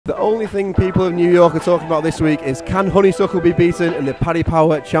only thing people in New York are talking about this week is, can Honeysuckle be beaten in the Paddy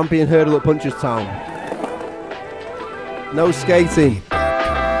Power Champion Hurdle at Punchestown? No skating.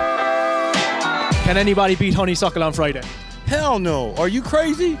 Can anybody beat Honeysuckle on Friday? Hell no. Are you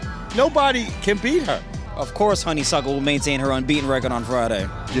crazy? Nobody can beat her. Of course Honeysuckle will maintain her unbeaten record on Friday.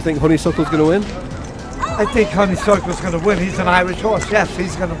 Do you think Honeysuckle's going to win? I think Honeysuckle's going to win. He's an Irish horse. Yes,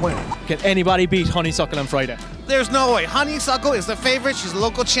 he's going to win. Can anybody beat Honeysuckle on Friday? There's no way. Honeysuckle is the favorite. She's a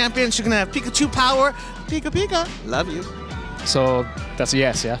local champion. She's going to have Pikachu power. Pika Pika. Love you. So that's a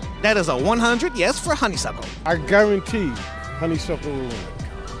yes, yeah? That is a 100 yes for Honeysuckle. I guarantee Honeysuckle will win.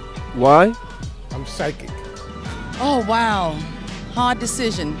 Why? I'm psychic. Oh, wow. Hard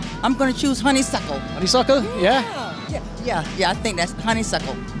decision. I'm going to choose Honeysuckle. Honeysuckle? Yeah? Yeah, I think that's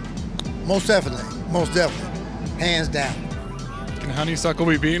Honeysuckle. Most definitely. Most definitely. Hands down. Can Honeysuckle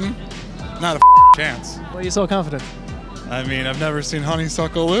be beaten? Not a chance. Why are you so confident? I mean, I've never seen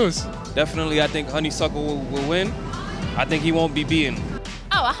Honeysuckle lose. Definitely, I think Honeysuckle will win. I think he won't be beaten.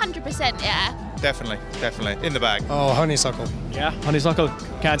 Oh, 100%, yeah. Definitely. In the bag. Oh, Honeysuckle. Yeah? Honeysuckle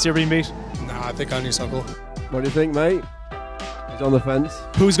can't see her being beat? Nah, I think Honeysuckle. What do you think, mate? He's on the fence.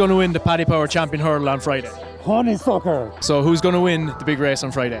 Who's going to win the Paddy Power Champion Hurdle on Friday? Honeysuckle. So who's going to win the big race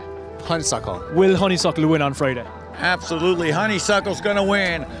on Friday? Honeysuckle. Will Honeysuckle win on Friday? Absolutely. Honeysuckle's going to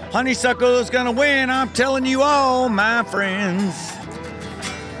win. Honeysuckle is going to win. I'm telling you all, my friends.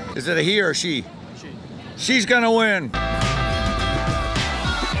 Is it a he or she? She's going to win.